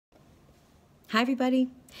Hi everybody.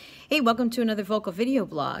 Hey, welcome to another vocal video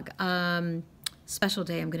blog. Special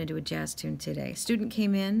day, I'm going to do a jazz tune today. A student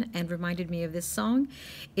came in and reminded me of this song.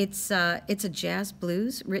 It's a jazz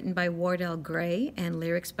blues written by Wardell Gray and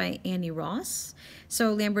lyrics by Annie Ross.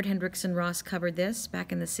 So Lambert, Hendricks, and Ross covered this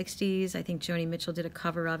back in the 60s. I think Joni Mitchell did a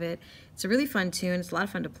cover of it. It's a really fun tune. It's a lot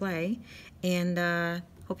of fun to play. And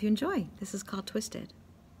hope you enjoy. This is called Twisted.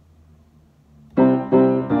 My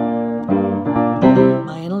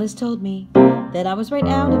analyst told me that I was right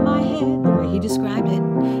out of my head the way he described it.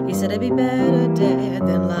 He said I'd be better dead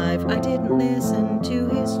than live. I didn't listen to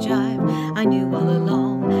his jive. I knew all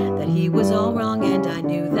along that he was all wrong, and I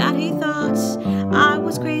knew that he thought I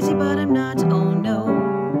was crazy, but I'm not, oh no.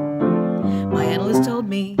 My analyst told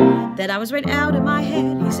me that I was right out of my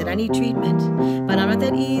head. He said I need treatment, but I'm not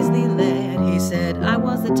that easily led. He said I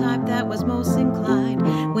was the type that was most inclined,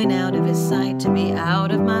 went out of his sight to be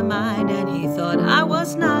out of my mind, and he thought I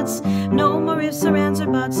was nuts. No more ifs or ands or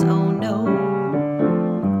buts, oh no.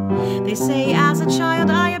 They say as a child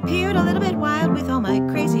I appeared a little bit wild with all my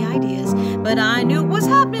crazy ideas, but I knew what was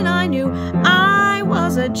happening. I knew I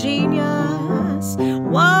was a genius.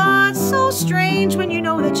 What's so strange when you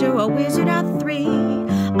know that you're a wizard at 3?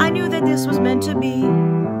 I knew that this was meant to be.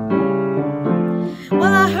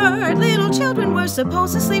 Well, I heard little children were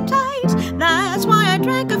supposed to sleep tight. That's why I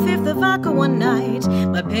drank a fifth of vodka one night.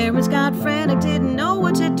 My parents got frantic, didn't know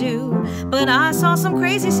what to do, but I saw some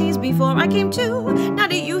crazy scenes before I came to. Now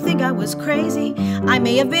do you think I was crazy? I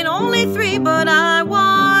may have been only 3, but I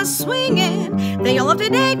was swinging. They all loved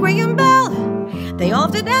Ed, Graham Bell. They all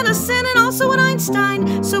loved Edison and also an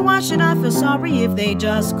Einstein. So why should I feel sorry if they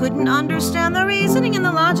just couldn't understand the reasoning and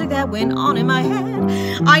the logic that went on in my head?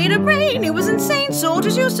 I had a brain, it was insane.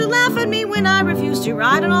 Soldiers used to laugh at me when I refused to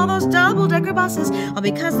ride on all those double-decker buses, all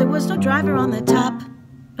because there was no driver on the top.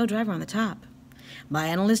 No driver on the top. My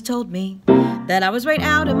analyst told me that I was right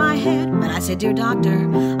out of my head, but I said, dear doctor,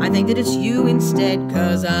 I think that it's you instead,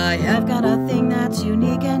 'cause I have got a thing that's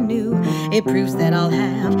unique and new. It proves that I'll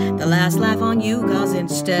have the last laugh on you, 'cause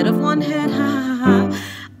instead of one head, ha ha ha,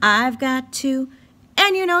 I've got 2,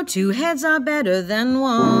 and you know 2 heads are better than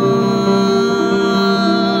 1.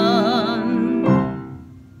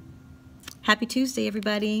 Happy Tuesday,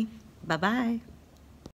 everybody. Bye-bye.